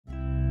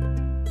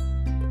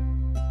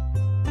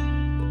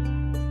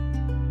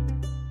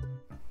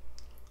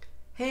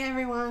Hey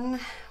everyone,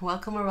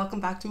 welcome or welcome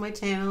back to my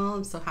channel.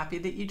 I'm so happy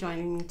that you're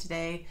joining me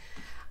today.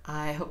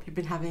 I hope you've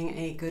been having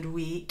a good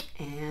week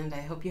and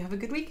I hope you have a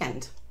good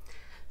weekend.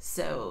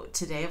 So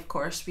today, of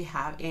course, we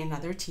have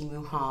another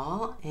TEMU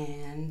haul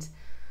and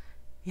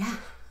yeah,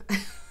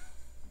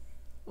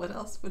 what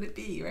else would it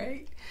be,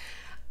 right?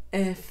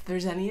 If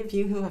there's any of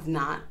you who have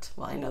not,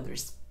 well, I know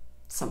there's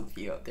some of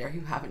you out there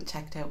who haven't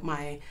checked out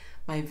my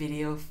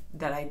video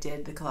that I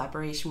did, the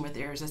collaboration with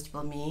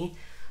Irresistible Me.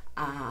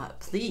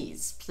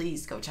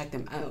 Please go check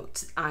them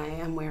out. I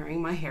am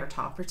wearing my hair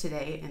topper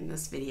today in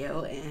this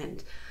video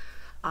and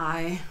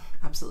I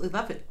absolutely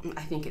love it.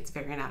 I think it's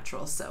very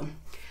natural, so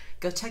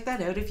go check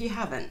that out if you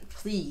haven't,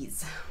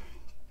 please.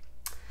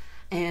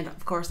 And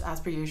of course, as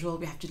per usual,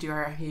 we have to do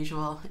our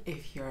usual.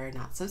 If you're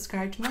not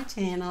subscribed to my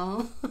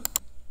channel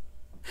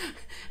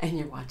and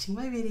you're watching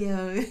my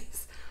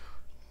videos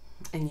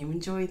and you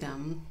enjoy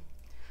them,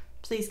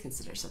 please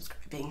consider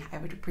subscribing. I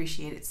would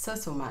appreciate it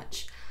so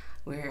much.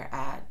 We're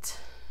at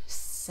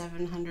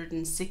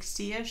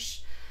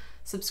 760-ish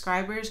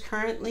subscribers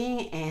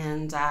currently,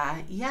 and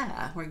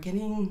yeah, we're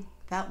getting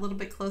that little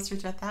bit closer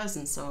to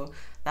 1,000, so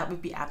that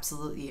would be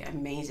absolutely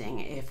amazing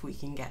if we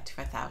can get to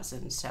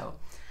 1,000. So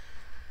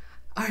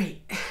all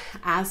right,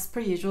 as per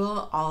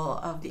usual,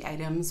 all of the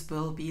items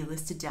will be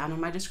listed down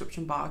in my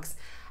description box,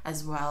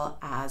 as well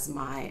as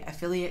my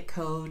affiliate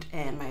code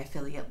and my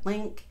affiliate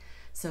link.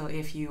 So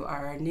if you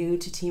are new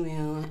to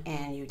TEMU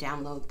and you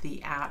download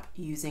the app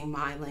using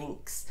my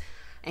links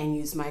and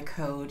use my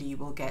code, you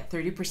will get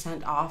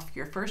 30% off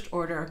your first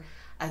order,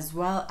 as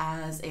well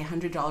as a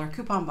 $100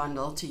 coupon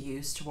bundle to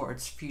use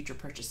towards future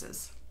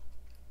purchases.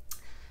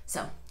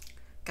 So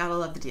gotta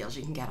love the deals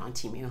you can get on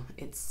TEMU.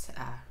 It's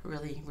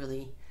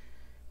really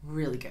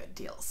good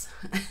deals.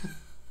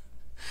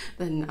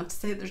 Then not to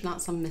say there's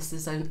not some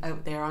misses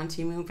out there on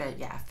TEMU, but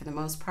yeah, for the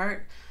most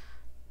part,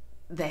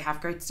 they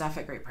have great stuff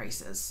at great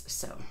prices.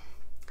 So,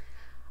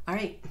 all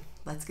right,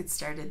 let's get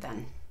started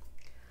then.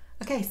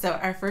 Okay, so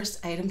our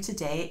first item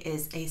today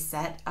is a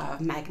set of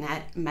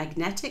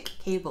magnetic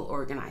cable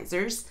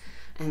organizers.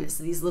 And it's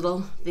these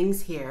little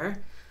things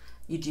here.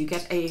 You do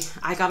get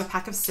I got a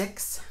pack of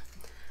 6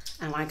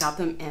 and I got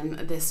them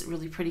in this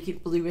really pretty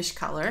bluish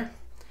color.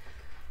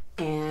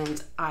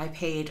 And I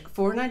paid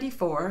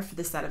 $4.94 for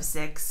the set of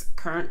 6.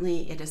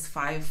 Currently it is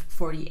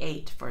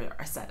 $5.48 for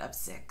a set of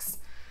 6.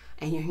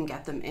 And you can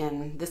get them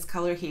in this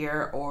color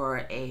here,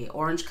 or a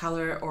orange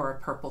color, or a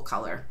purple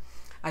color.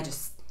 I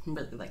just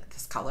really like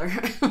this color.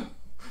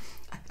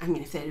 I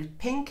mean, if they did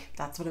pink,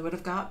 that's what I would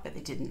have got, but they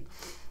didn't.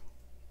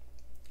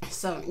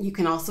 So you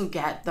can also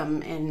get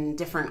them in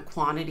different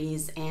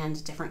quantities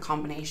and different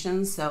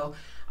combinations. So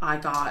I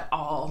got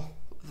all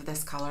of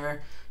this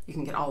color. You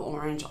can get all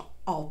orange,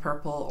 all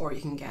purple, or you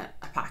can get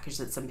a package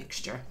that's a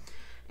mixture.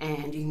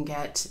 And you can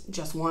get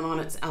just one on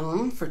its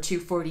own for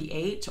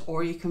 $2.48,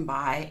 or you can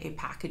buy a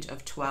package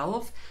of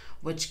 12,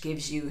 which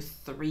gives you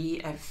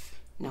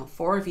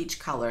 4 of each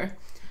color,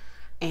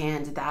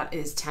 and that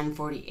is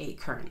 $10.48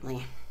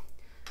 currently.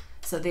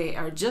 So they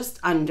are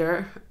just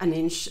under an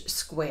inch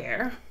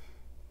square,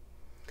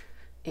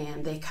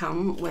 and they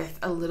come with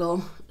a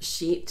little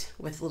sheet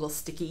with little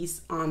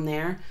stickies on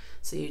there.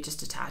 So you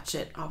just attach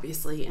it,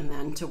 obviously, and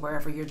then to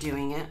wherever you're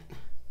doing it,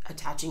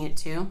 attaching it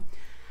to.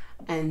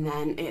 And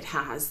then it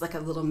has like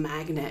a little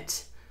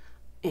magnet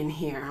in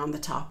here on the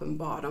top and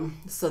bottom,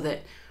 so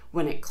that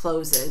when it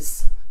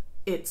closes,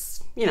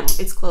 it's, you know,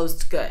 it's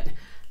closed good.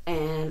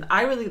 And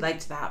I really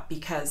liked that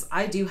because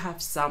I do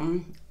have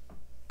some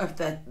of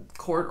the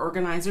cord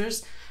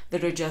organizers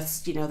that are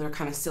just, you know, they're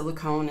kind of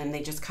silicone and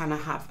they just kind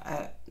of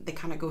have they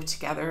kind of go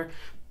together,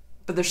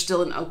 but there's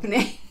still an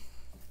opening.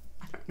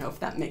 I don't know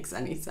if that makes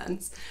any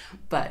sense,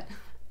 but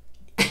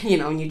you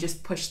know, and you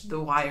just push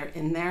the wire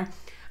in there.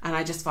 And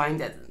I just find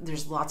that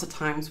there's lots of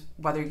times,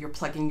 whether you're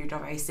plugging your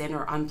device in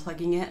or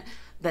unplugging it,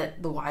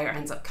 that the wire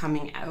ends up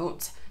coming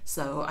out.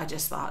 So I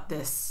just thought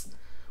this,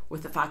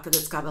 with the fact that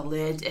it's got a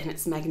lid and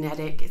it's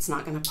magnetic, it's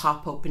not going to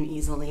pop open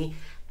easily.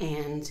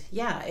 And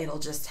yeah, it'll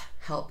just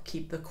help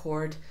keep the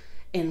cord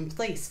in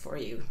place for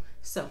you.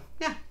 So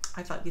yeah,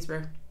 I thought these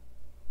were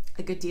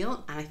a good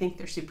deal, and I think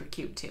they're super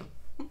cute too.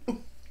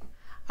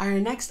 Our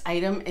next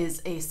item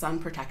is a sun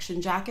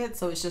protection jacket.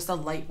 So it's just a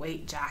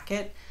lightweight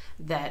jacket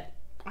that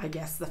I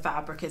guess the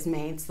fabric is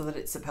made so that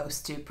it's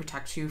supposed to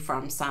protect you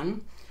from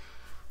sun.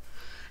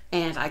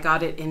 And I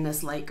got it in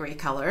this light gray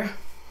color.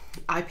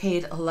 I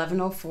paid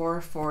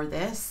 $11.04 for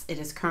this. It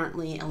is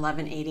currently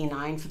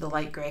 $11.89 for the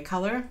light gray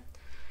color.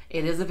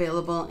 It is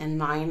available in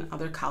 9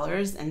 other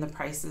colors, and the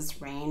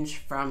prices range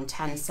from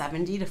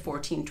 $10.70 to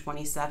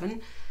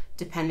 $14.27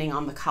 depending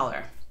on the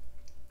color.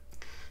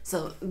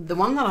 So the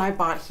one that I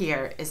bought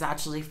here is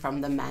actually from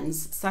the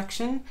men's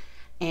section.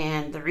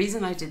 And the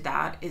reason I did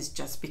that is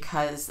just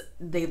because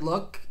they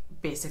look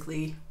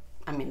basically,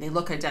 I mean, they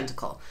look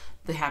identical.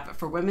 They have it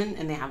for women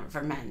and they have it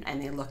for men,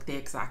 and they look the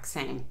exact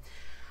same.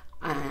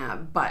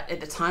 But at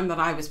the time that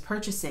I was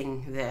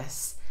purchasing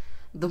this,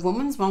 The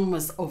woman's one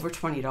was over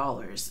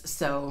 $20.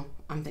 So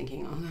I'm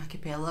thinking, oh, I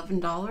could pay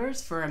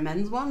 $11 for a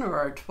men's one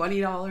or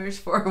 $20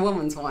 for a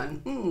woman's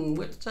one.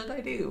 What should I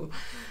do?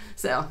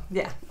 So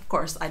yeah, of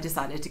course, I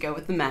decided to go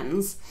with the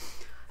men's.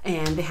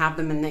 And they have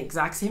them in the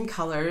exact same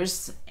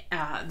colors.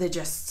 They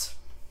just,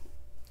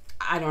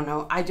 I don't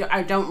know. I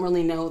don't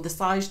really know. The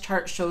size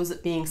chart shows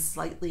it being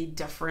slightly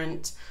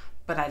different,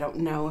 but I don't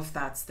know if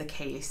that's the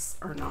case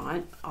or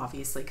not,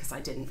 obviously, because I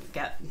didn't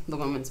get the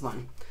women's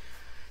one.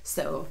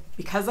 So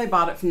because I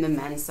bought it from the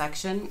men's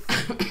section,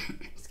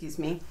 excuse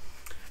me,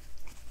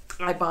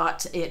 I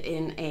bought it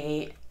in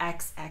a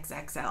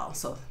XXXL,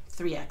 so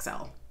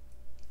 3XL.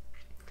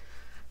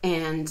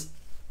 And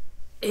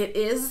it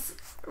is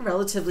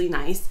relatively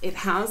nice. It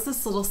has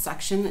this little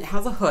section, it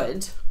has a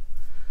hood.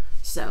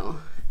 So,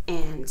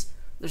 and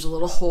there's a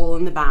little hole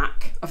in the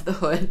back of the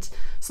hood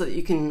so that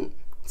you can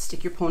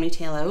stick your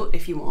ponytail out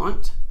if you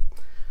want.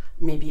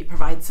 Maybe it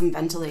provides some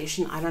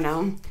ventilation, I don't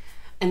know.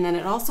 And then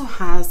it also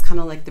has kind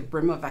of like the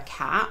brim of a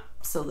cap,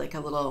 so like a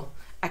little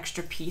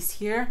extra piece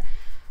here.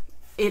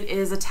 It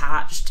is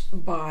attached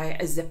by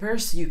a zipper,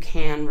 so you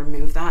can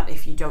remove that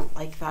if you don't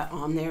like that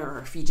on there or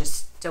if you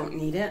just don't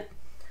need it.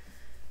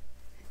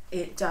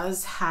 It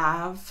does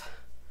have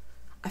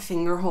a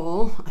finger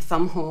hole, a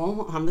thumb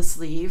hole on the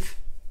sleeve,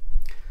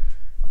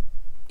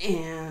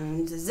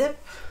 and a zip.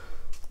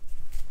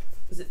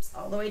 Zips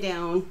all the way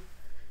down,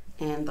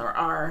 and there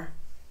are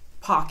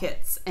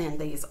pockets, and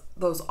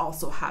those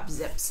also have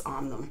zips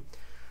on them.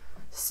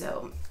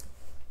 So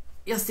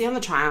you'll see on the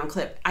try on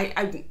clip,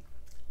 I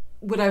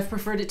would have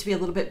preferred it to be a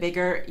little bit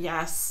bigger,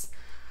 yes,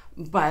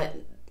 but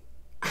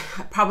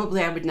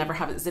probably I would never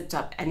have it zipped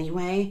up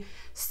anyway,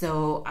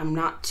 so I'm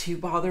not too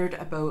bothered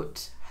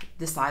about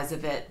the size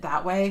of it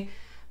that way.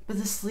 But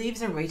the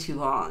sleeves are way too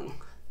long,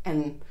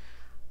 and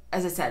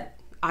as I said,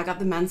 I got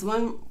the men's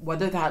one.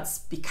 Whether that's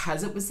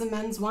because it was the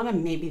men's one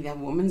and maybe the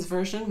woman's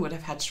version would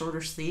have had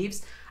shorter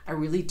sleeves, I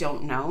really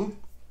don't know.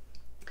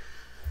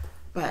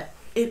 But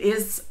it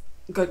is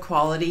good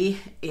quality.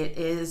 It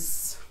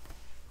is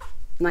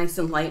nice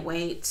and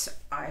lightweight.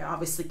 I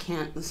obviously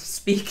can't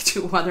speak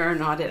to whether or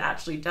not it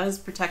actually does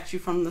protect you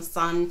from the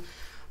sun,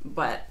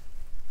 but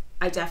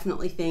I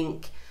definitely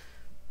think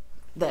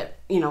that,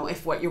 you know,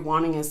 if what you're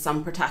wanting is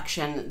sun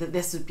protection, that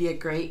this would be a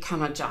great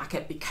kind of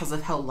jacket because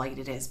of how light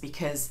it is.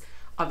 Because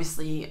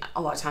obviously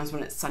a lot of times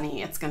when it's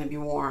sunny, it's going to be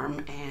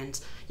warm and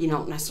you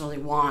don't necessarily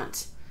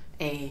want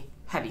a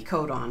heavy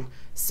coat on.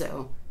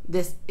 So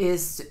this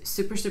is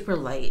super, super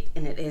light,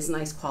 and it is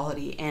nice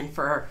quality. And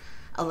for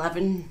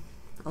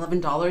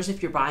 $11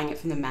 if you're buying it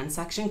from the men's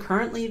section,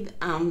 currently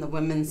on the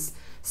women's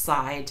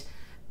side,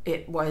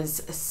 it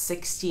was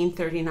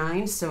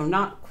 $16.39, so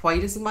not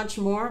quite as much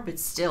more, but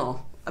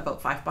still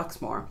about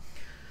 $5 more.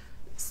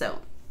 So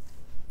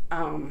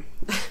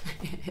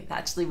it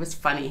actually was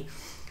funny.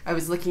 I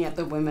was looking at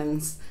the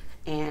women's,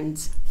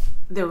 and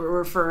they were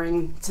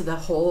referring to the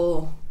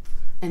hole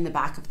in the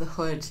back of the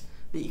hood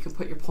that you can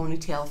put your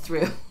ponytail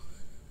through.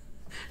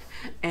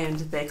 And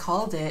they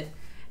called it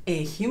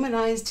a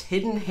humanized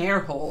hidden hair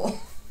hole.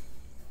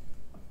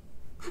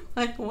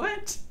 Like,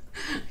 what?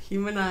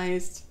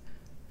 Humanized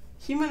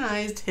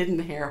hidden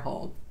hair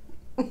hole.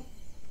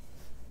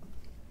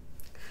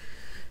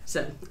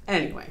 So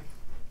anyway,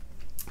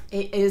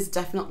 it is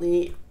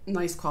definitely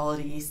nice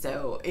quality,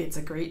 so it's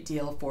a great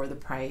deal for the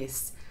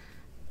price.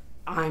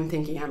 I'm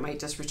thinking I might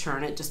just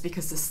return it just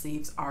because the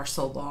sleeves are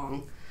so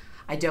long.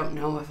 I don't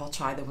know if I'll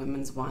try the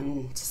women's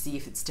one to see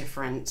if it's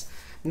different.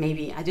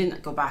 Maybe, I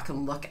didn't go back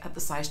and look at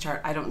the size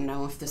chart. I don't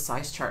know if the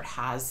size chart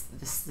has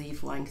the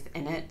sleeve length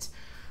in it,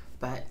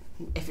 but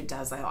if it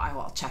does, I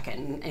will check it.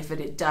 And if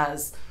it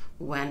does,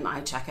 when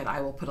I check it,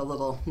 I will put a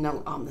little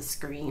note on the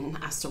screen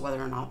as to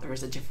whether or not there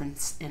is a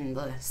difference in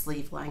the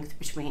sleeve length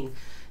between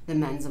the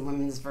men's and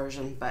women's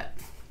version. But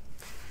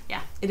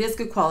yeah, it is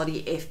good quality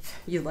if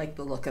you like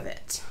the look of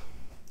it.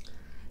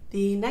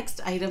 The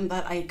next item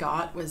that I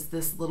got was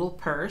this little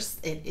purse.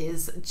 It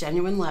is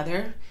genuine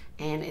leather,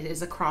 and it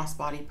is a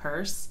crossbody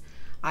purse.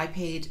 I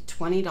paid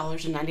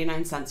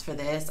 $20.99 for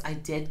this. I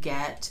did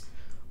get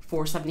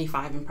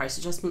 $4.75 in price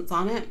adjustments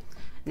on it.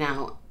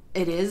 Now,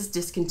 it is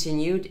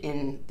discontinued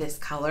in this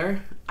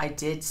color. I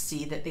did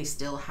see that they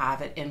still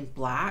have it in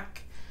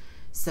black.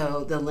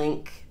 So the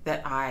link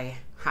that I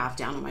have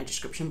down in my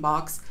description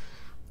box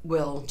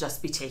will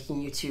just be taking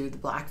you to the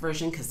black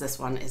version, because this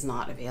one is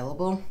not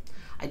available.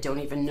 I don't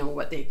even know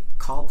what they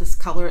called this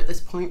color at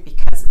this point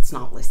because it's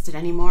not listed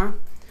anymore.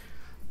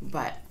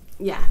 But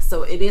yeah,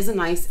 so it is a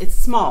nice, it's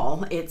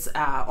small. It's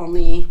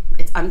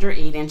under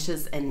 8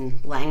 inches in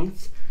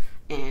length,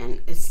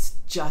 and it's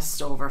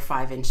just over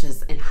 5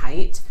 inches in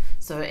height.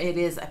 So it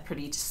is a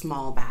pretty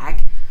small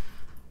bag,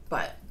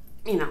 but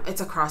you know, it's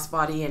a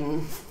crossbody,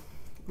 and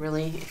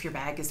really, if your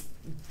bag is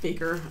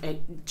bigger,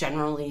 it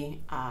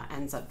generally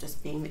ends up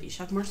just being that you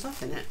shove more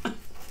stuff in it.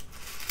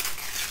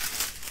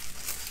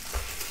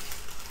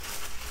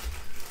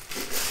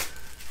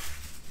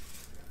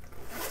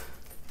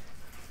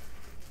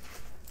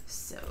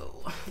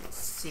 So let's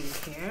see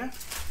here.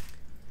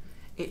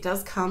 It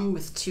does come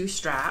with 2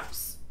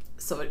 straps.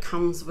 So it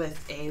comes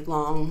with a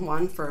long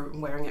one for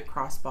wearing it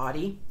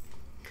crossbody.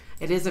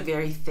 It is a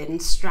very thin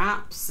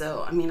strap,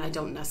 so I mean, I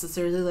don't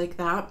necessarily like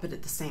that, but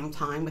at the same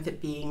time, with it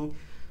being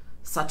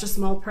such a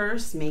small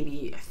purse,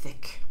 maybe a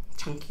thick,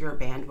 chunkier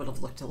band would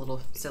have looked a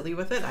little silly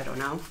with it, I don't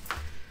know.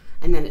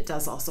 And then it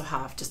does also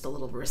have just a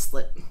little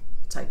wristlet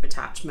type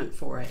attachment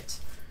for it.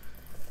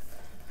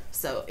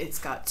 So it's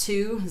got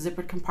two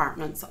zippered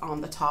compartments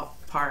on the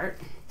top part.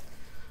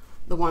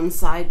 The one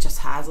side just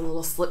has a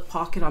little slip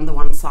pocket on the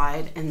one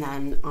side, and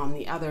then on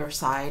the other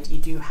side you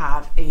do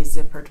have a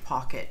zippered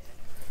pocket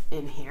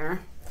in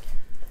here.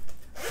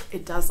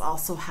 It does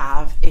also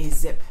have a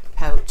zip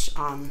pouch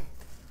on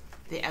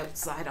the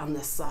outside on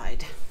this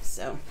side.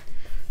 So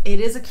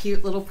it is a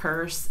cute little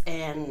purse,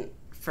 and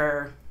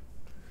for,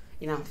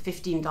 you know,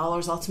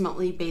 $15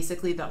 ultimately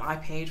basically that I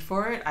paid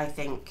for it, I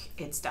think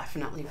it's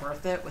definitely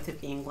worth it with it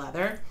being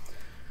leather.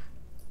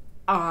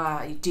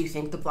 I do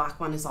think the black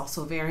one is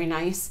also very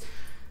nice.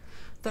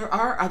 There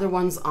are other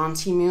ones on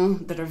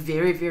TEMU that are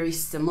very, very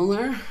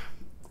similar.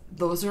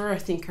 Those are, I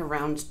think,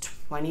 around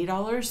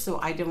 $20. So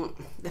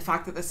the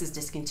fact that this is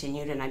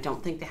discontinued, and I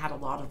don't think they had a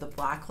lot of the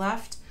black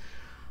left,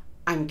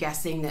 I'm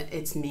guessing that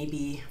it's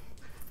maybe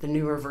the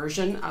newer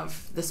version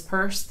of this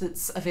purse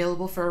that's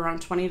available for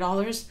around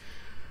 $20.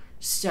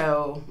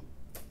 So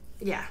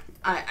yeah,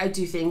 I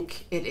do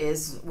think it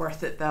is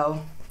worth it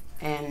though,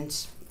 and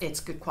it's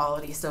good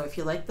quality. So if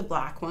you like the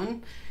black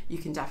one, you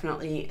can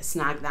definitely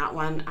snag that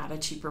one at a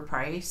cheaper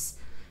price.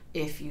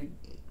 If you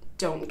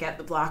don't get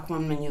the black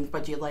one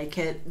but you like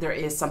it, there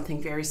is something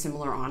very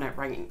similar on it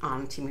right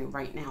on TEMU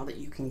right now that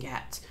you can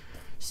get.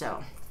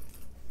 So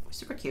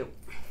super cute.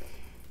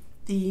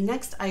 The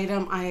next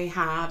item I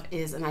have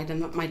is an item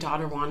that my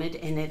daughter wanted,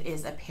 and it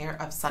is a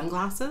pair of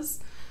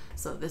sunglasses.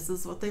 So this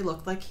is what they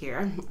look like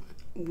here.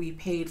 We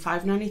paid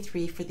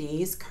 $5.93 for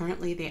these.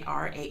 Currently they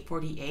are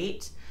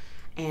 $8.48,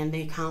 and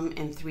they come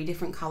in 3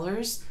 different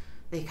colors.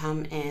 They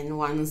come in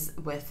ones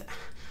with,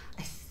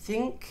 I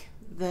think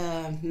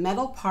the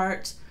metal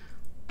part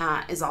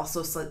is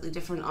also slightly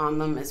different on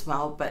them as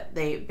well, but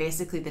they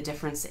basically, the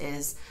difference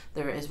is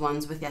there is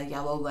ones with a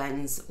yellow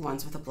lens,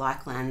 ones with a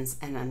black lens,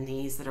 and then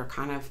these that are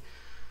kind of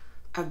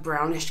a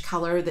brownish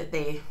color that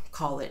they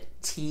call it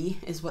tea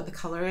is what the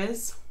color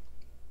is.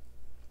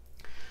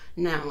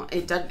 Now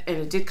it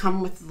did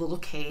come with a little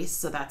case,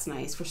 so that's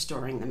nice for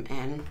storing them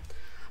in.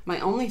 My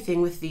only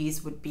thing with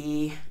these would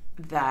be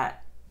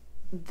that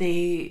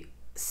they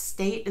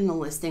state in the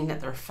listing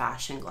that they're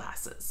fashion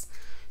glasses.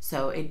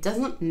 So it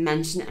doesn't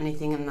mention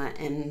anything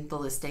in the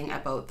listing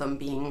about them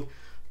being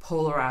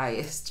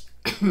polarized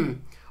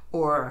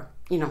or,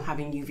 you know,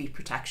 having UV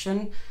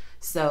protection.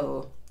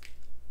 So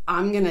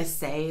I'm gonna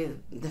say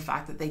the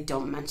fact that they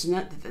don't mention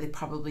it, that they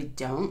probably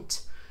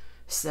don't.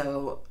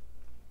 So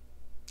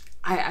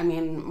I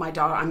mean, my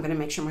daughter, I'm gonna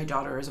make sure my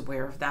daughter is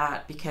aware of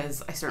that,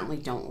 because I certainly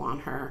don't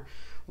want her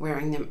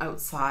wearing them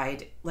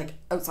outside, like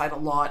outside a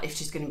lot, if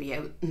she's gonna be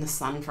out in the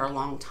sun for a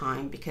long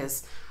time,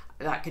 because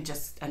that could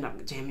just end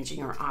up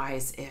damaging her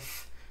eyes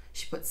if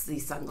she puts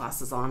these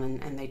sunglasses on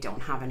and they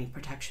don't have any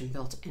protection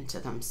built into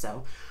them.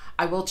 So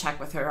I will check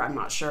with her. I'm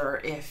not sure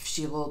if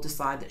she will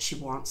decide that she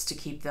wants to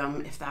keep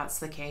them. If that's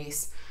the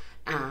case,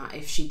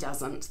 if she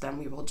doesn't, then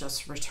we will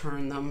just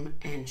return them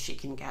and she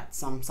can get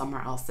some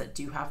somewhere else that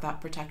do have that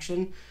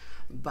protection.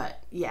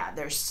 But yeah,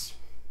 there's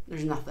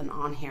nothing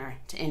on here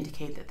to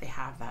indicate that they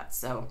have that.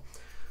 So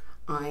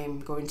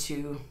I'm going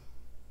to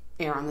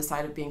err on the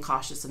side of being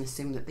cautious and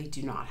assume that they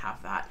do not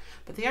have that.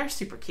 But they are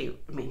super cute.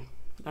 I mean,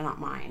 they're not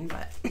mine,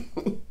 but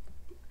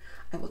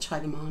I will try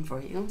them on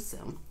for you.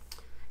 So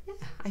yeah,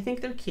 I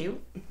think they're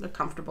cute. They're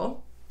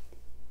comfortable.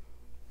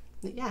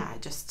 But yeah,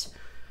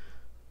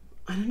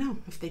 I don't know.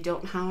 If they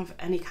don't have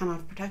any kind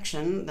of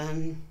protection,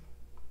 then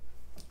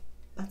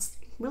that's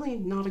really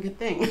not a good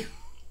thing.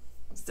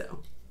 So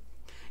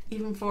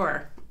even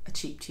for a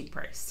cheap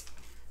price.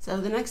 So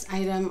the next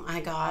item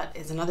I got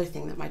is another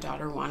thing that my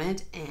daughter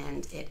wanted,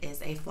 and it is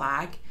a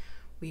flag.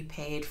 We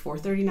paid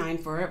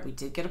 $4.39 for it. We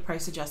did get a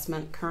price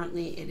adjustment.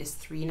 Currently it is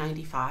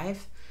 $3.95.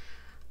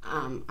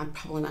 I'm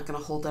probably not going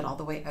to hold it all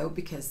the way out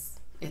because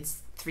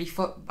it's 3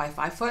 foot by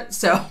 5 foot,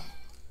 so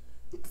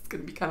it's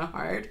going to be kind of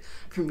hard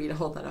for me to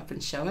hold that up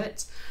and show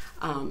it.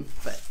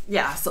 But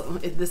yeah, so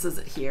this is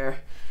it here.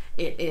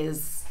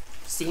 It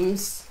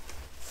seems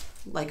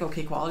like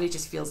okay quality,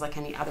 just feels like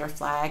any other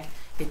flag.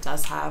 It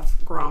does have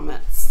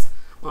grommets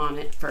on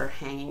it for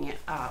hanging it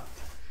up.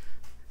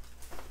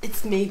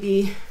 It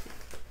maybe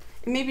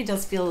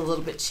does feel a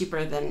little bit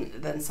cheaper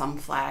than some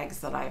flags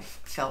that I've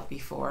felt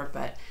before,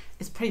 but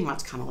it's pretty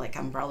much kind of like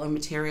umbrella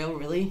material,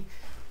 really.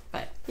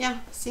 But yeah,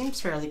 seems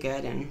fairly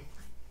good and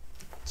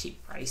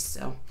cheap price.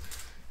 So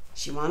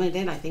she wanted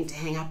it, I think, to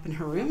hang up in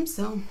her room,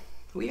 so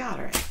we got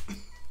her it.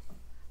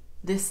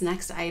 This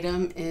next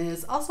item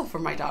is also for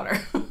my daughter.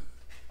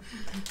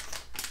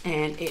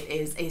 And it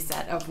is a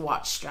set of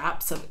watch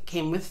straps. So it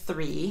came with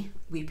 3.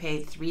 We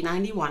paid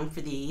 $3.91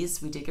 for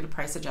these. We did get a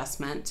price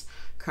adjustment.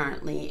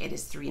 Currently it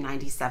is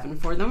 $3.97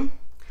 for them.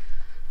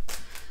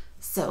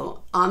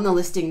 So on the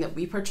listing that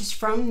we purchased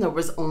from, there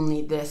was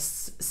only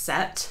this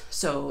set.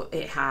 So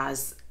it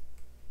has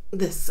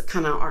this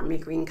kind of army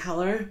green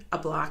color, a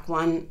black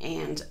one,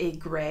 and a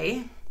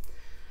gray.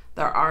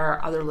 There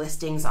are other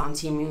listings on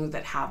TEMU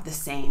that have the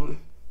same,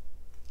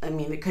 I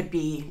mean, it could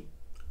be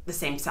the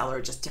same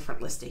seller, just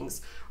different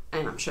listings.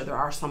 And I'm sure there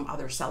are some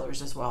other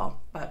sellers as well,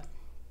 but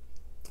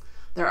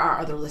there are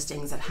other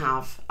listings that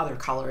have other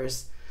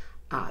colors.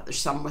 There's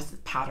some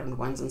with patterned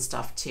ones and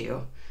stuff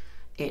too.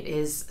 It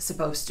is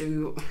supposed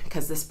to,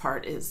 because this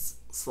part is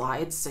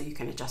slides, so you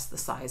can adjust the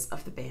size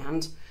of the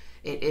band.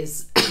 It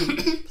is,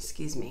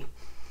 excuse me,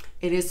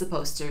 it is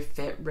supposed to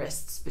fit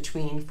wrists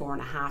between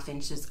 4.5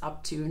 inches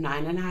up to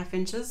 9.5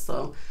 inches.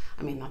 So,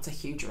 I mean, that's a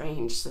huge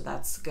range, so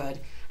that's good.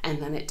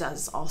 And then it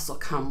does also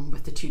come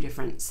with the 2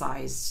 different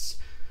sized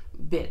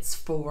bits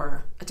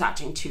for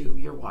attaching to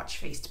your watch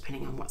face,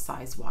 depending on what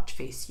size watch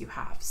face you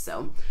have.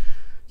 So,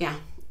 yeah,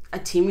 a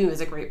TEMU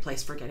is a great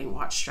place for getting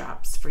watch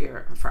straps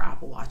for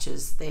Apple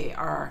Watches. They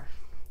are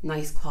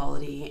nice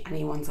quality.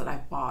 Any ones that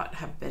I've bought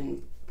have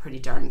been pretty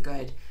darn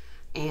good,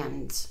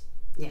 and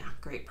yeah,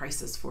 great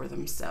prices for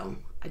them. So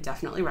I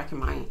definitely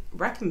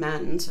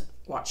recommend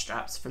watch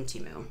straps from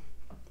TEMU.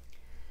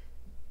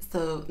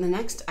 So the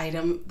next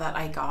item that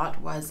I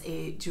got was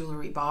a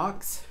jewelry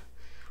box.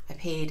 I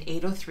paid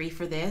 $8.03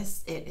 for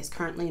this. It is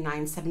currently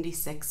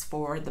 $9.76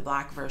 for the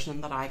black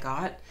version that I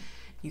got.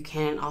 You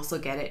can also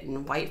get it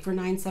in white for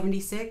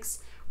 $9.76,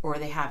 or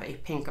they have a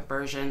pink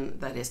version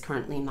that is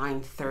currently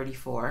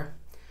 $9.34.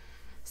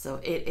 So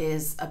it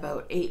is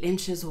about 8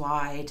 inches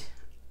wide,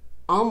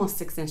 almost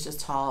 6 inches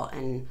tall,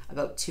 and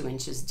about 2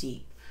 inches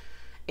deep.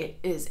 It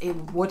is a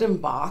wooden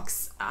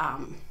box.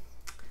 I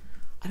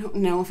don't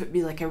know if it'd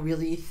be like a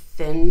really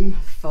thin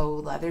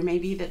faux leather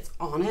maybe that's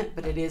on it,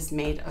 but it is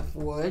made of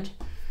wood,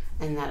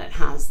 and that it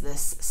has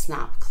this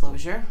snap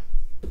closure.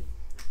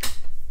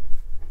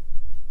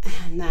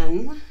 And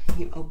then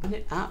you open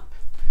it up,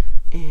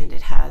 and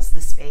it has the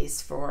space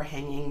for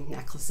hanging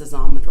necklaces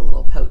on, with a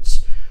little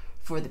pouch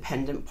for the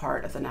pendant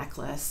part of the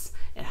necklace.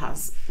 It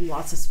has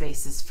lots of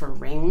spaces for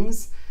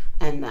rings,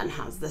 and then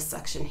has this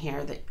section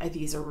here that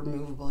these are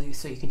removable,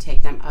 so you can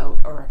take them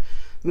out or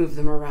move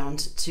them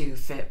around to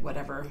fit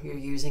whatever you're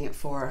using it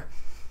for.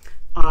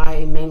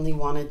 I mainly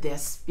wanted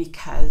this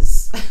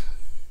because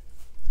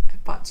I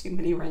bought too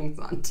many rings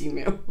on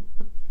TEMU.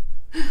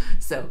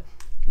 So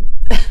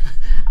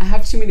I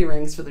have too many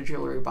rings for the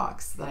jewelry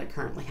box that I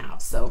currently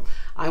have. So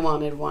I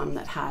wanted one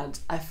that had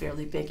a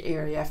fairly big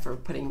area for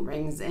putting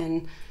rings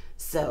in.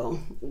 So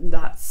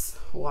that's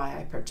why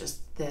I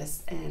purchased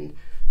this. And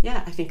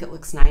yeah, I think it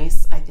looks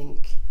nice. I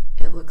think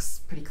it looks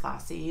pretty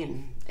classy,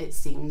 and it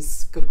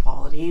seems good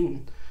quality,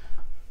 and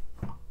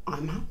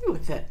I'm happy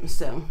with it.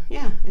 So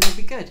yeah, it'll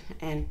be good,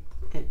 and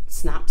it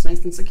snaps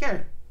nice and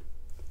secure.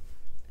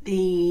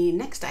 The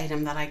next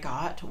item that I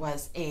got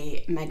was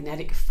a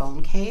magnetic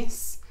phone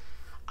case.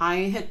 I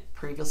had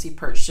previously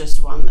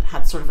purchased one that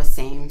had sort of a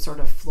same sort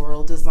of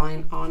floral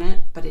design on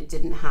it, but it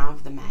didn't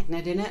have the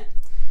magnet in it.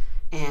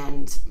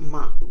 And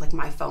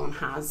my phone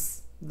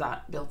has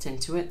that built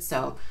into it.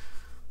 So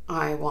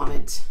I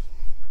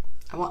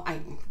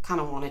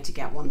kind of wanted to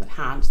get one that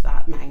had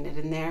that magnet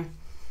in there.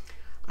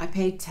 I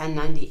paid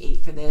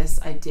 $10.98 for this.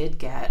 I did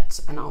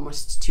get an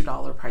almost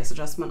 $2 price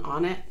adjustment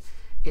on it.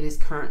 It is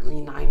currently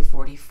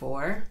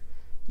 $9.44.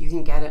 You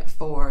can get it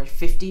for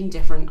 15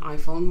 different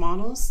iPhone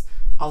models.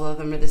 All of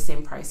them are the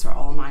same price, are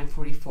all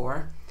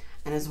 $9.44.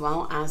 And as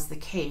well as the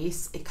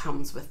case, it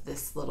comes with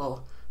this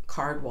little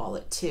card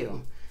wallet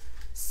too.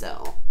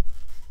 So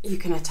you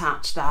can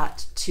attach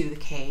that to the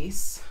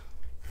case.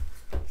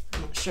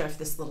 I'm not sure if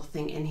this little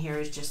thing in here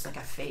is just like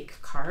a fake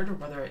card, or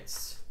whether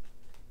it's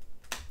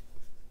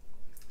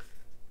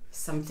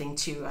something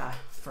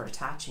for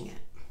attaching it.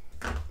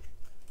 I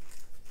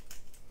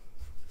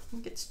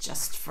think it's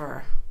just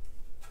for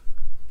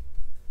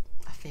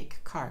a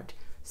fake card.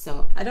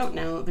 So I don't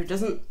know, there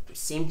doesn't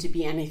seem to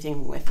be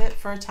anything with it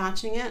for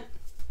attaching it.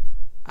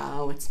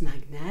 Oh, it's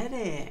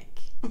magnetic.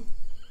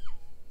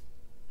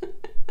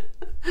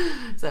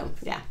 So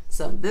yeah,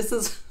 so this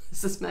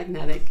is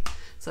magnetic,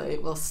 so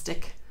it will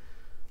stick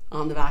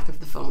on the back of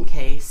the phone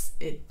case.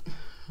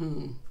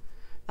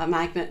 That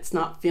magnet's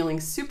not feeling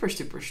super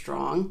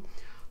strong.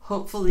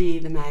 Hopefully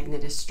the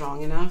magnet is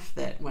strong enough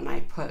that when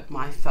I put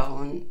my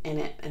phone in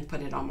it and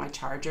put it on my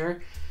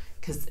charger,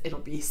 because it'll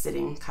be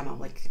sitting kind of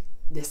like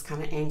this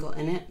kind of angle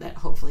in it, that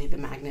hopefully the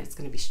magnet's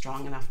going to be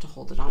strong enough to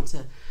hold it onto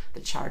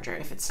the charger.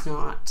 If it's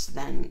not,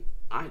 then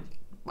I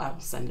will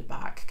send it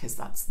back, because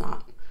that's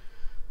not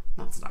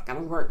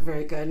going to work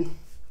very good.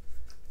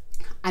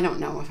 I don't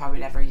know if I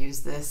would ever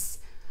use this.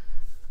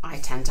 I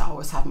tend to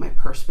always have my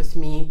purse with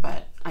me,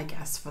 but I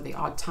guess for the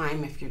odd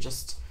time, if you're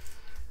just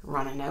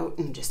running out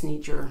and just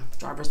need your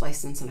driver's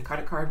license and a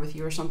credit card with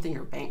you or something,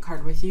 or bank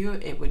card with you,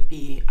 it would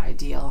be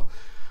ideal.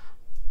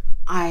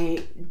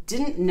 I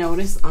didn't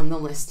notice on the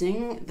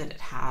listing that it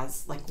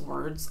has like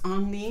words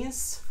on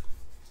these.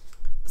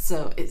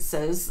 So it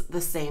says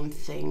the same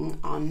thing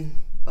on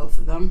both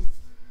of them,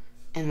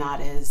 and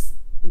that is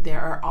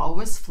there are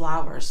always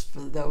flowers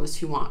for those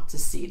who want to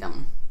see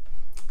them,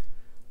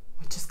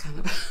 which is kind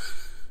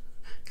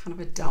of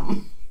a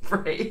dumb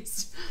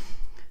phrase.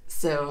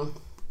 So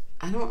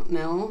I don't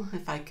know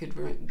if I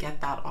could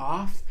get that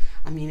off.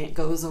 I mean, it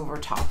goes over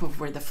top of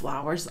where the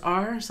flowers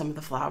are, some of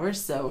the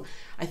flowers. So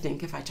I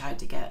think if I tried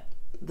to get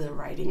the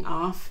writing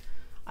off,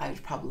 I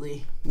would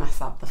probably mess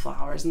up the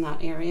flowers in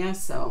that area.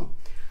 So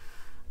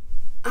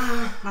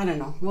I don't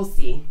know. We'll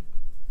see.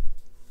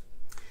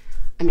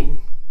 I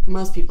mean,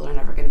 most people are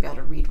never going to be able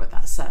to read what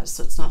that says,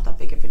 so it's not that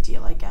big of a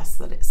deal, I guess,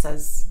 that it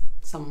says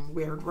some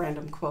weird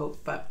random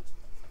quote. But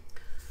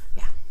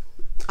yeah,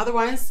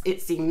 otherwise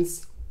it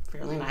seems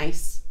fairly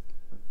nice.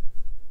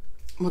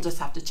 We'll just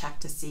have to check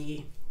to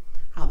see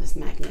how this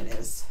magnet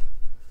is.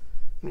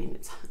 I mean,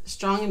 it's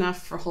strong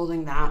enough for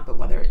holding that, but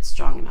whether it's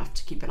strong enough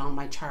to keep it on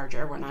my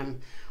charger when I'm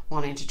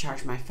wanting to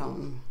charge my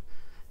phone,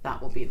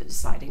 that will be the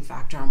deciding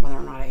factor on whether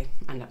or not I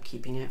end up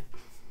keeping it.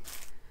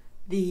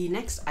 The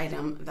next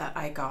item that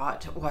I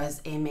got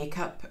was a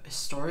makeup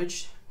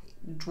storage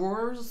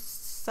drawers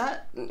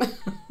set.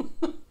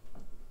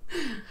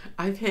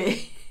 I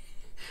paid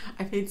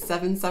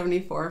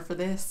 $7.74 for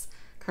this.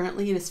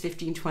 Currently it is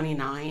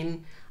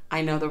 $15.29.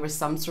 I know there was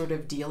some sort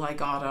of deal I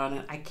got on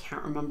it. I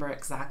can't remember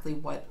exactly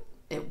what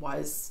it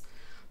was,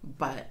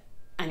 but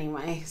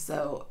anyway,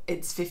 so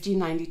it's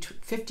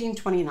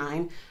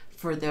 $15.29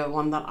 for the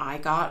one that I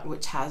got,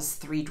 which has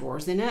 3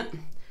 drawers in it.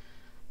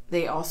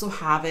 They also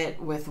have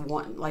it with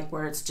one, like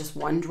where it's just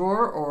 1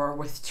 drawer or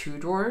with 2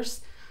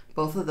 drawers.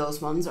 Both of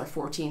those ones are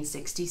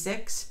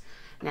 $14.66.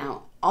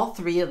 Now, all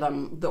 3 of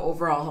them, the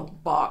overall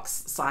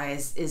box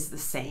size is the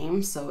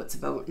same. So it's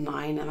about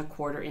 9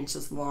 1/4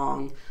 inches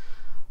long,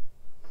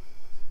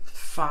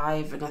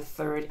 5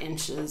 1/3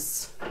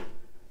 inches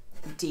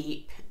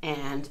deep,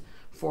 and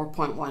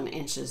 4.1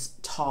 inches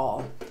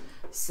tall.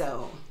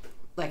 So,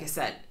 like I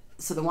said,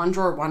 so the 1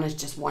 drawer one is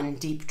just 1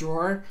 deep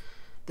drawer.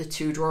 The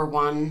 2 drawer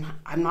one,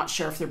 I'm not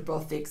sure if they're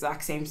both the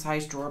exact same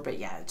size drawer, but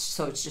yeah,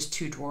 so it's just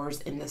 2 drawers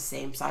in the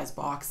same size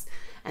box.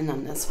 And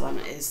then this one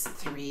is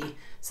 3.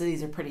 So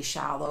these are pretty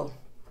shallow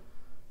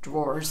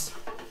drawers.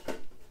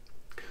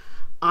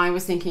 I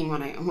was thinking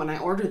when I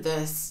ordered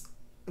this,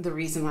 the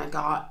reason I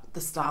got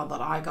the style that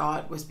I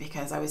got was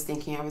because I was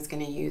thinking I was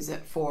going to use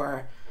it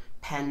for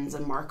pens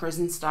and markers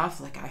and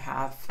stuff. Like I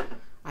have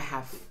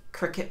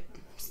Cricut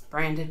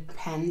branded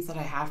pens that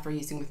I have for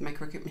using with my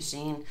Cricut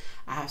machine.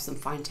 I have some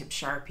fine tip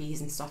Sharpies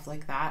and stuff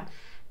like that,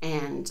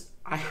 and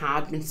I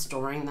had been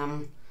storing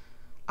them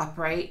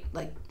upright,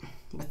 like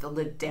with the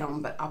lid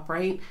down but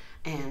upright,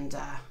 and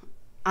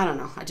I don't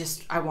know,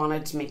 I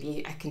wanted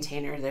maybe a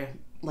container to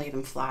lay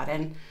them flat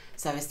in.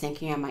 So I was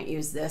thinking I might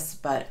use this.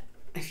 But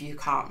if you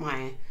caught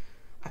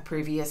a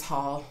previous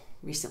haul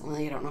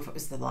recently, I don't know if it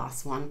was the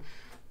last one,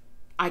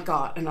 I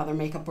got another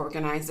makeup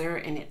organizer,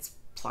 and it's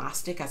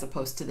plastic as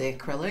opposed to the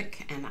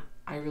acrylic, and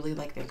I really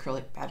like the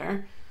acrylic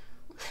better.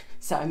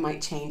 So I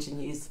might change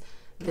and use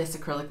this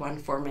acrylic one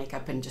for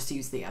makeup and just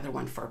use the other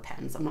one for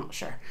pens. I'm not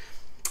sure.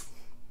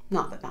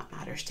 Not that that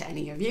matters to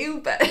any of you,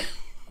 but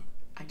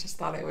I just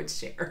thought I would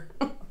share.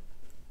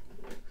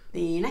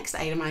 The next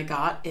item I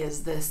got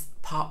is this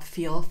Pop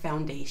Feel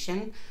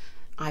foundation.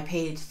 I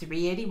paid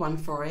 $3.81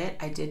 for it.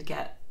 I did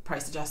get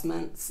price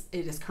adjustments.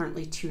 It is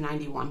currently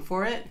 $2.91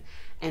 for it.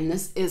 And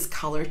this is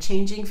color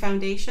changing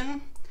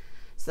foundation.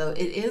 So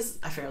it is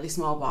a fairly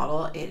small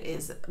bottle. It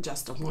is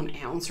just a 1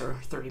 ounce or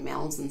 30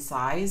 mils in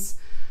size.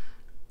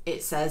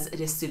 It says it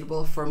is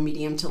suitable for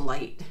medium to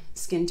light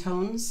skin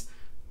tones.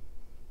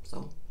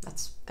 So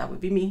that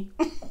would be me.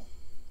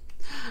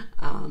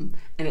 And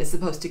it's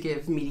supposed to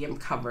give medium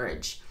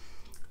coverage.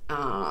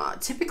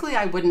 Typically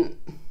I wouldn't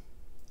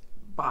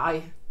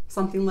buy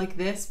something like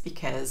this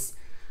because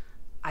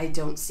I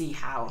don't see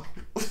how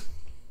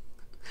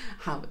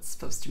it's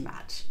supposed to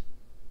match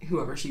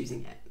whoever's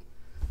using it.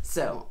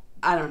 So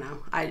I don't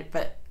know,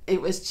 but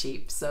it was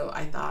cheap, so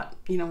I thought,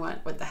 you know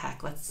what the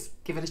heck, let's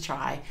give it a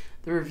try.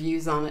 The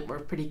reviews on it were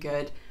pretty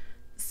good.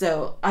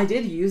 So I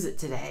did use it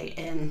today,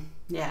 and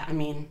yeah, I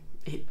mean,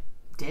 it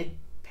did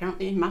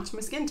apparently match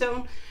my skin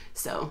tone.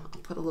 So I'll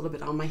put a little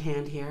bit on my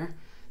hand here.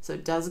 So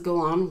it does go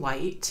on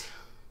white,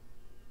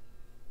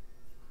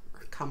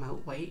 or come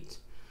out white,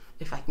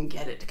 if I can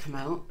get it to come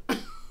out.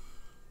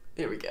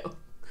 There we go.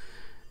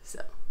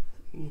 So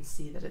you can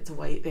see that it's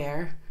white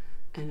there,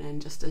 and then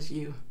just as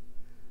you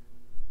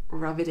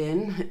rub it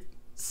in, it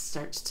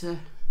starts to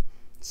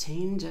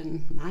change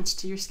and match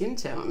to your skin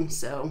tone.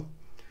 So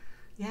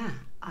yeah,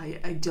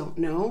 I don't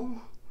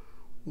know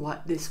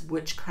what this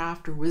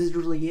witchcraft or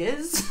wizardry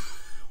is.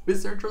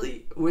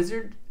 wizardry.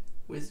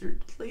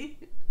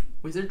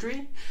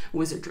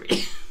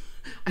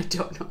 I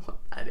don't know what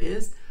that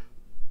is,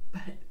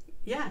 but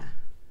yeah,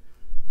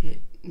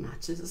 it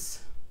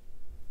matches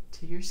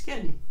to your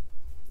skin.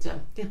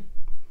 So yeah,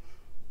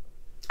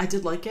 I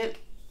did like it.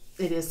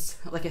 It is,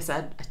 like I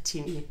said, a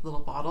teeny little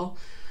bottle,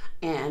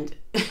 and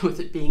with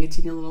it being a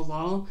teeny little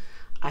bottle,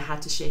 I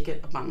had to shake it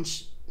a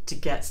bunch to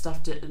get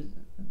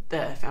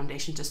the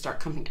foundation to start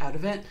coming out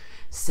of it.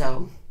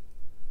 So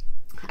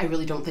I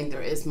really don't think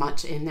there is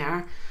much in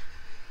there.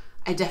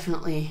 I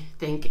definitely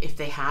think if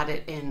they had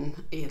it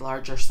in a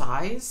larger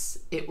size,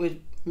 it would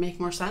make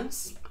more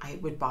sense. I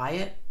would buy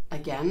it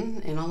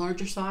again in a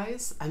larger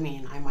size. I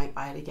mean, I might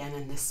buy it again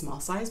in this small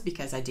size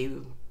because I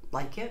do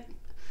like it.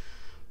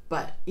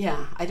 But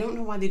yeah, I don't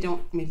know why they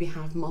don't maybe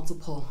have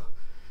multiple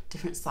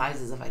different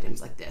sizes of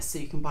items like this. So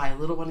you can buy a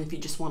little one if you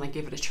just want to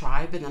give it a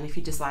try, but then if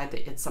you decide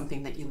that it's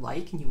something that you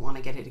like and you want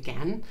to get it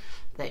again,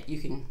 that you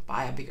can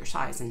buy a bigger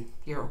size and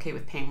you're okay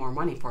with paying more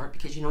money for it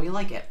because you know you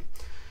like it.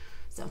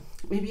 So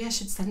maybe I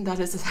should send that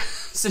as a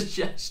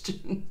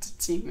suggestion to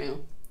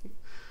Temu.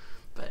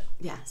 But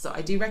yeah, so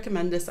I do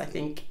recommend this. I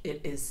think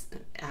it is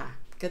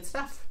good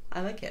stuff.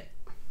 I like it.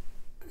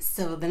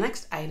 So the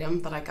next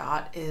item that I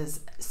got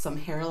is some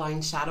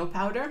Hairline shadow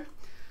powder.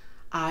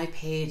 I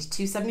paid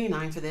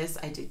 $2.79 for this.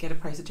 I did get a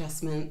price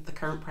adjustment. The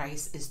current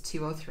price is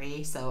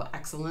 $2.03, so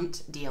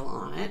excellent deal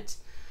on it.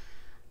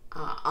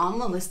 On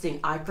the listing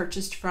I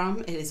purchased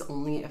from, it is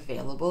only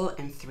available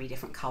in 3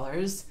 different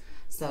colors.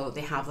 So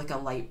they have like a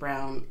light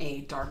brown,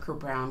 a darker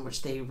brown,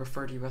 which they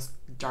refer to as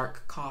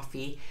dark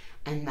coffee,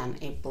 and then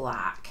a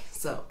black.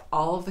 So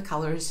all of the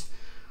colors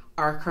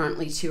are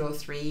currently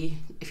 $2.03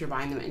 if you're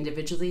buying them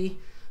individually.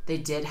 They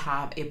did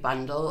have a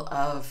bundle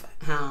of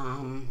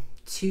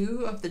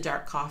 2 of the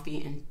dark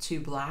coffee and 2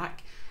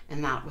 black,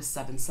 and that was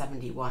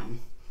 $7.71.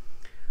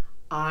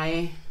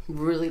 I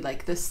really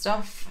like this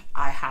stuff.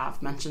 I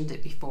have mentioned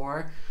it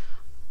before.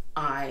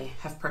 I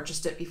have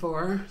purchased it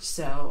before.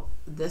 So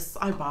this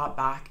I bought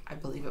back, I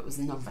believe it was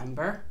in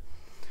November,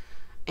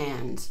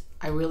 and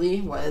I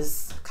really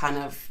was kind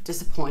of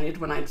disappointed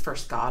when I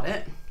first got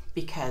it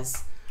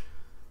because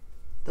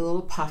the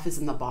little puff is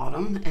in the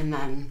bottom, and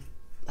then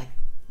like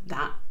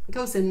that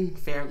goes in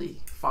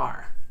fairly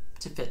far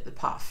to fit the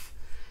puff.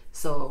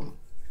 So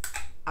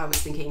I was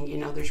thinking, you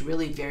know, there's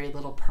really very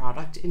little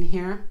product in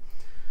here.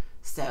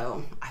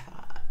 So I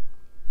thought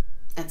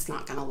it's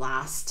not gonna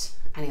last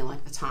any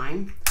length of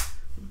time.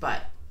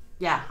 But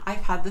yeah,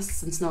 I've had this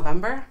since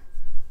November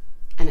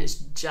and it's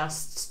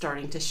just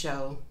starting to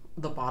show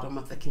the bottom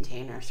of the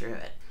container through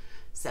it.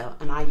 So,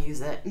 and I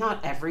use it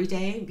not every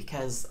day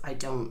because I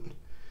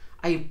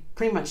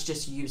pretty much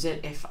just use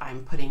it if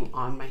I'm putting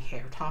on my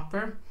hair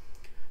topper.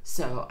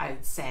 So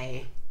I'd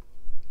say,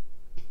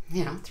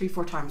 you know,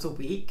 3-4 times a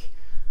week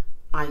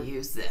I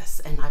use this,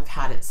 and I've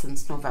had it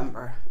since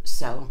November.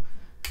 So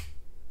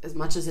as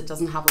much as it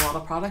doesn't have a lot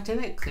of product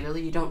in it,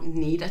 clearly you don't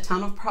need a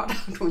ton of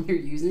product when you're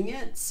using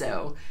it.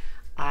 So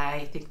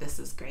I think this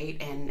is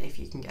great, and if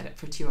you can get it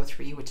for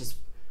 $2.03, which is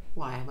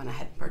why I went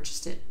ahead and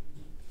purchased it.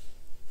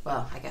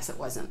 Well, I guess it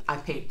wasn't. I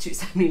paid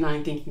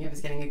 $2.79 thinking I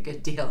was getting a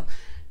good deal.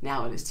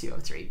 Now it is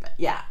 $2.03, but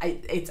yeah,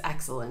 it's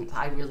excellent.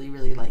 I really,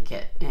 really like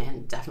it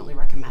and definitely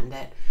recommend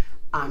it.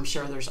 I'm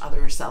sure there's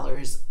other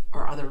sellers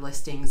or other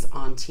listings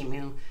on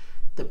Temu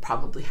that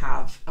probably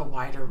have a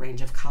wider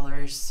range of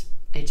colors.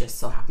 It just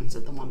so happens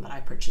that the one that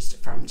I purchased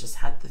it from just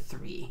had the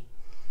 3.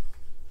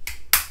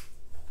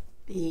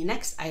 The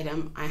next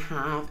item I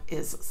have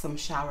is some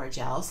shower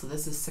gel. So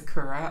this is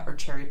Sakura or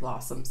Cherry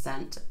Blossom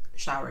Scent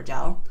shower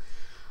gel.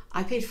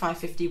 I paid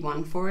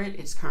 $5.51 for it.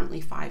 It's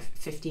currently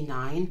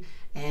 $5.59,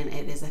 and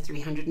it is a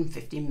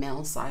 350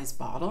 ml size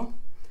bottle.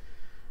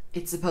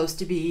 It's supposed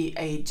to be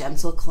a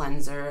gentle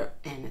cleanser,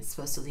 and it's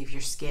supposed to leave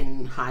your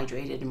skin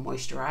hydrated and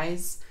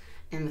moisturized,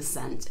 and the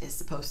scent is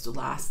supposed to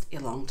last a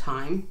long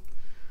time.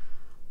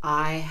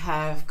 I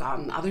have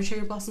gotten other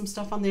cherry blossom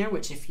stuff on there,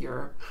 which if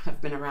you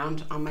have been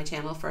around on my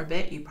channel for a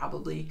bit, you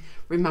probably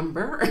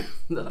remember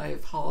that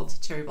I've hauled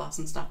cherry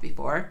blossom stuff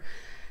before.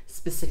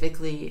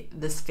 Specifically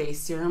this face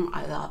serum.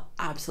 I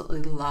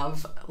absolutely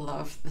love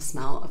the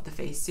smell of the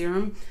face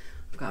serum.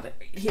 I've got it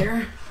right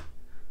here.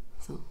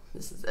 So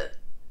this is it.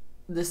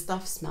 This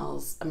stuff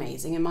smells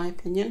amazing in my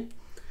opinion.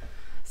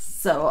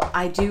 So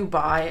I do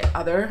buy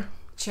other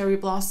cherry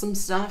blossom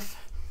stuff.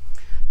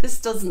 This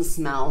doesn't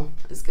smell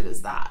as good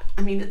as that.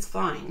 I mean, it's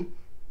fine,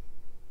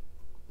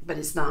 but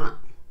it's not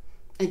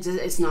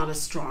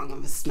as strong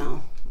of a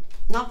smell.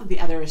 Not that the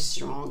other is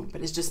strong,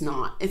 but it's just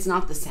not, it's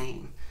not the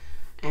same.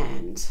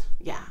 And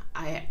yeah,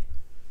 I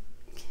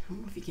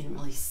don't know if you can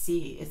really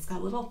see. It's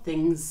got little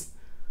things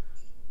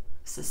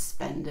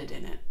suspended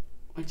in it,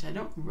 which I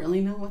don't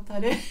really know what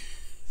that is.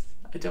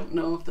 I don't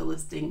know if the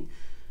listing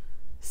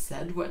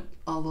said what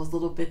all those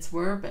little bits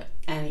were, but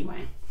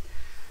anyway.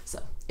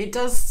 So it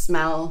does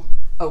smell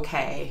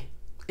okay.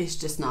 It's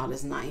just not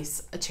as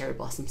nice a cherry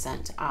blossom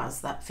scent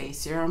as that face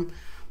serum,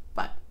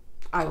 but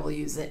I will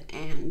use it,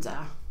 and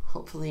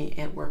hopefully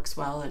it works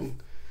well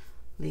and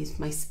leaves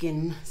my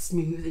skin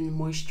smooth and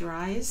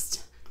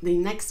moisturized. The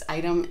next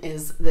item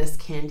is this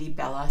Candy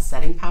Bella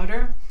setting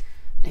powder.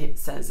 It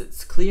says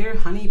it's clear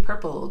honey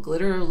purple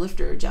glitter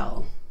lifter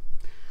gel.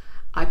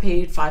 I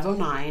paid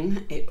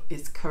 $5.09. It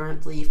is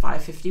currently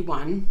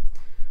 $5.51,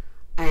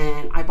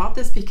 and I bought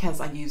this because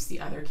I used the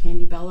other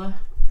Candy Bella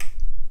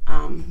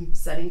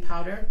setting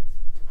powder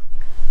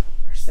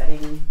or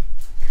setting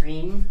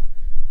cream,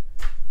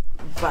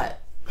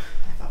 but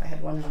I thought I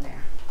had one in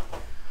there,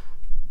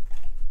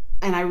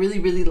 and I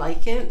really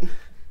like it,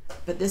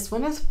 but but this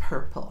one is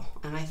purple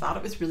and I thought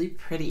it was really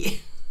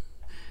pretty.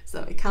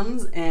 So it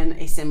comes in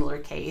a similar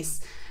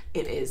case.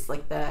 It is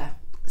like the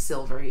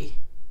silvery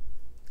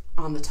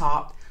on the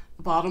top.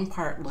 The bottom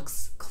part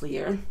looks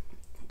clear.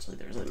 Actually,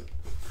 there's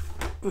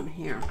one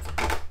here.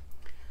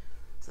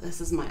 So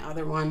this is my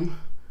other one,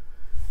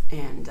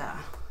 and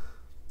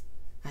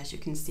as you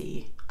can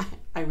see,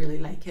 I really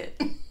like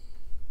it.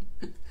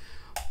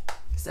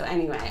 So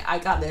anyway, I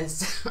got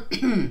this.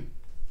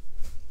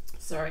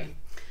 Sorry.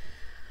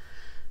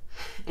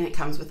 And it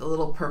comes with a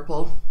little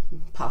purple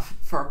puff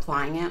for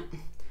applying it.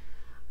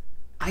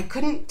 I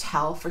couldn't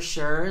tell for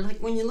sure. Like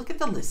when you look at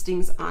the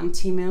listings on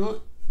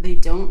TEMU, they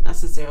don't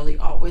necessarily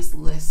always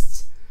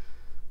list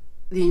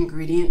the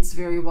ingredients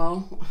very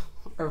well,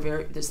 or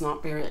it's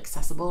not very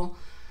accessible.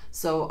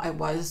 So I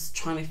was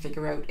trying to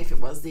figure out if it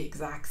was the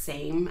exact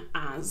same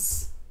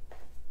as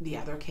the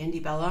other Candy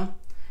Bella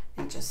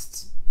and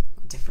just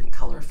a different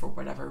color for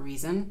whatever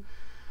reason.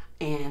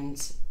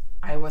 And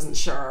I wasn't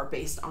sure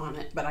based on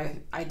it, but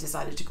I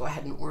decided to go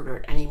ahead and order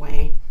it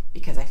anyway,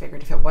 because I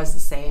figured if it was the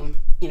same,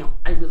 you know,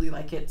 I really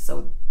like it,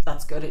 so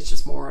that's good. It's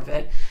just more of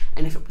it.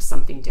 And if it was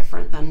something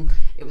different, then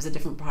it was a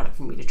different product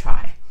for me to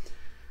try.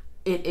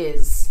 It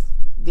is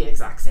the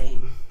exact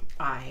same.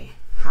 I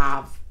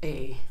have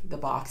the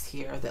box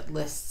here that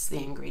lists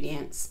the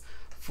ingredients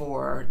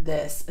for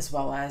this, as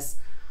well as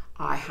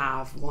I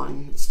have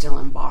one still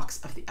in box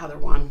of the other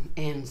one,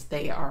 and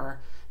they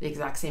are the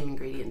exact same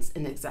ingredients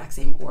in the exact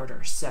same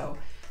order. So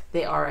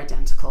they are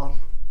identical.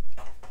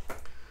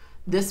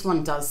 This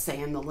one does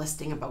say in the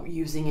listing about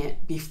using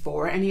it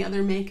before any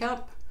other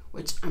makeup,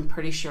 which I'm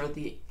pretty sure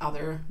the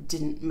other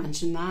didn't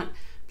mention that,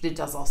 but it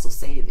does also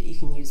say that you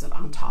can use it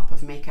on top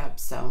of makeup.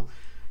 So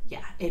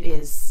yeah, it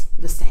is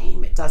the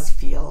same. It does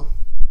feel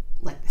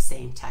like the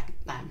same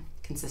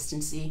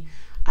consistency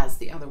as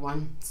the other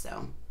one.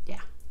 So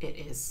yeah,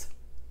 it's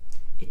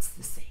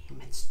the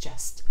same. It's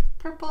just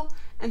purple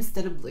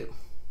instead of blue.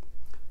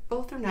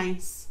 Both are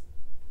nice.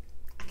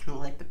 I kind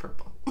of like the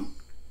purple.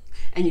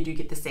 And you do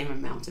get the same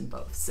amount in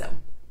both. So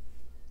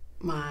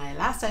my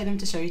last item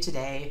to show you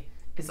today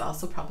is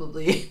also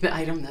probably the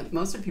item that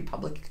most of you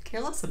probably could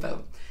care less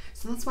about.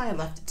 So that's why I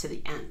left it to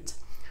the end.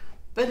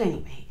 But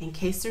anyway, in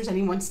case there's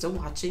anyone still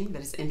watching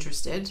that is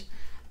interested,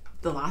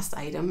 the last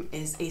item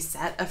is a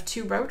set of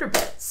 2 rotor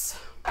bits.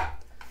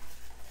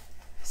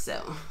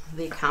 So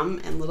they come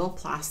in little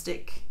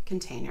plastic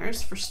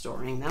containers for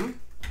storing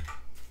them.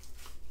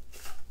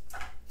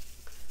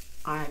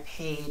 I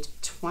paid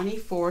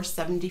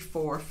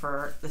 $24.74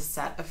 for the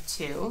set of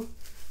 2.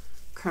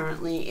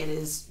 Currently it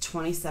is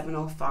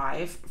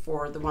 $27.05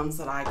 for the ones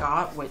that I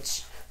got,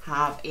 which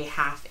have a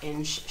 1/2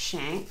 inch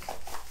shank.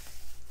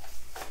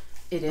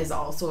 It is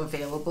also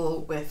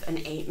available with an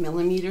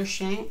 8mm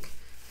shank,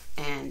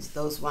 and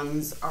those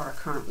ones are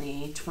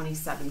currently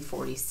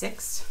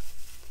 $27.46.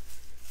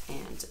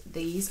 And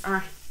these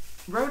are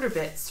rotor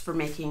bits for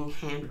making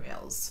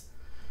handrails.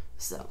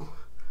 So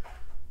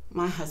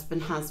my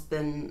husband has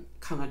been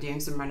kind of doing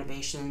some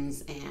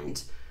renovations,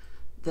 and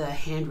the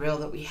handrail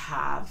that we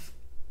have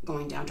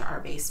going down to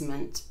our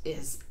basement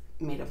is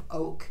made of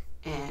oak,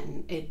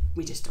 and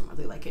we just don't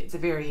really like it. It's a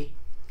very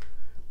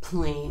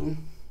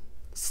plain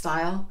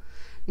style.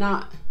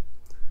 Not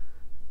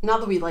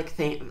that we like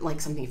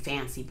something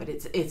fancy, but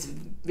it's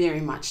very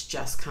much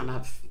just kind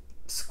of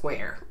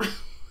square.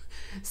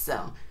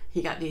 So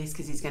he got these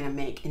because he's going to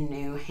make a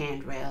new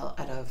handrail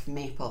out of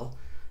maple,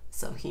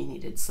 so he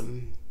needed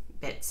some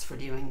bits for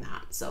doing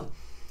that. So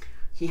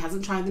he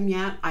hasn't tried them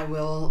yet. I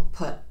will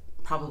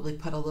probably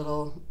put a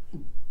little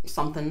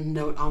something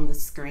note on the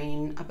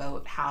screen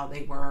about how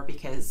they were,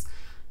 because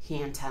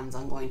he intends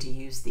on going to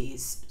use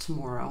these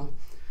tomorrow.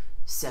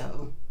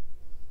 So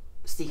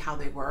see how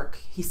they work.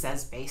 He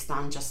says based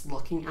on just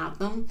looking at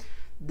them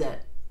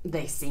that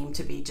they seem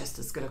to be just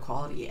as good a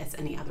quality as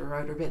any other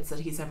rotor bits that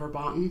he's ever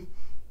bought.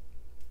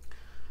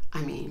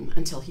 I mean,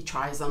 until he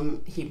tries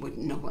them, he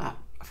wouldn't know that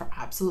for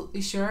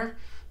absolutely sure.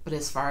 But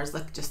as far as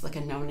just like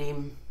a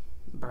no-name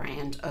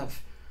brand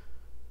of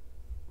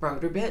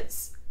rotor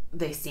bits,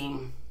 they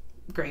seem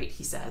great,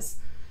 he says.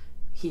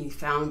 He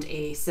found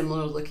a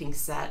similar looking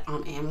set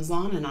on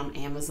Amazon, and on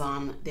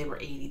Amazon they were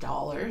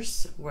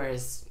 $80,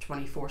 whereas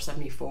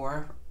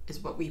 $24.74 is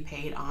what we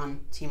paid on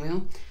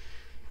TEMU.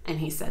 And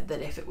he said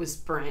that if it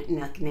was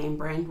name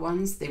brand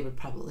ones, they would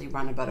probably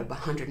run about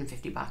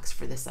 $150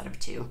 for this set of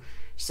 2.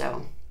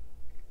 So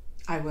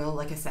I will,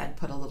 like I said,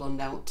 put a little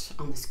note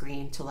on the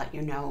screen to let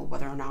you know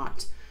whether or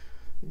not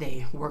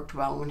they worked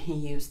well when he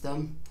used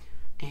them.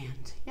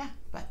 And yeah,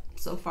 but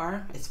so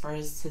far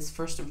as his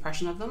first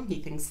impression of them, he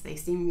thinks they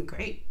seem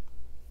great.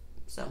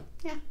 So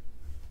yeah.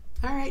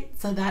 All right,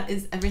 so that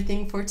is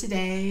everything for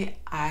today.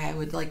 I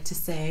would like to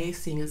say,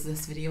 seeing as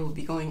this video will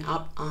be going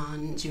up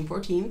on June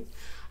 14th,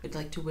 I'd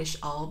like to wish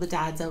all the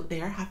dads out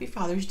there happy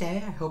Father's Day.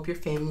 I hope your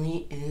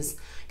family is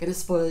gonna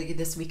spoil you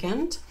this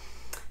weekend.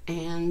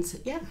 And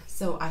yeah,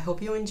 so I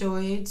hope you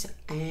enjoyed,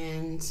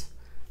 and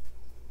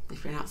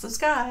if you're not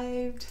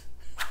subscribed,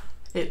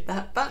 hit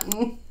that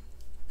button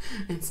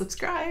and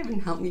subscribe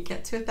and help me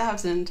get to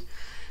 1,000.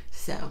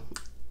 So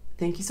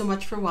thank you so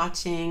much for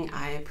watching.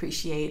 I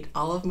appreciate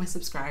all of my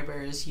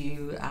subscribers.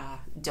 You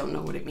don't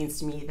know what it means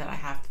to me that I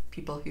have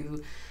people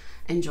who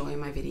enjoy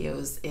my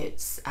videos.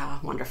 It's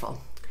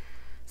wonderful.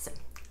 So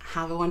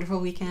have a wonderful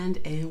weekend,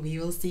 and we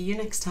will see you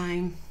next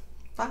time.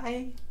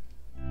 Bye.